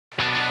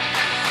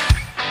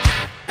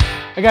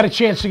I got a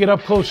chance to get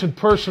up close and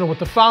personal with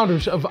the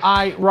founders of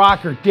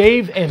iRocker,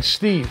 Dave and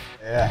Steve.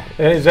 Yeah.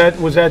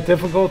 Was that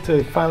difficult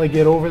to finally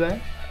get over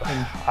that?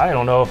 I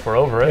don't know if we're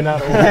over it. You're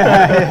not over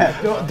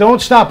it.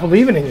 Don't stop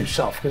believing in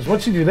yourself, because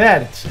once you do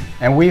that, it's...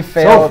 And we've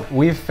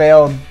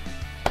failed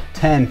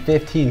 10,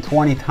 15,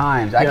 20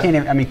 times. I can't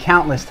even, I mean,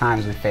 countless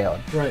times we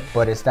failed. Right.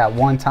 But it's that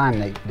one time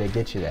they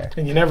get you there.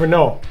 And you never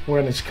know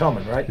when it's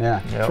coming, right?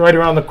 Yeah. It's right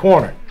around the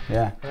corner.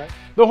 Yeah. Right?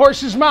 The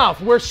Horse's Mouth,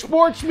 where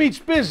sports meets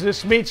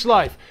business meets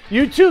life.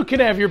 You too can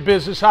have your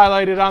business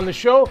highlighted on the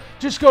show.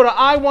 Just go to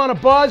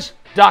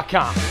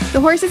iwannabuzz.com. The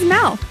Horse's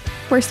Mouth,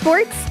 where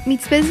sports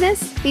meets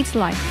business meets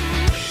life.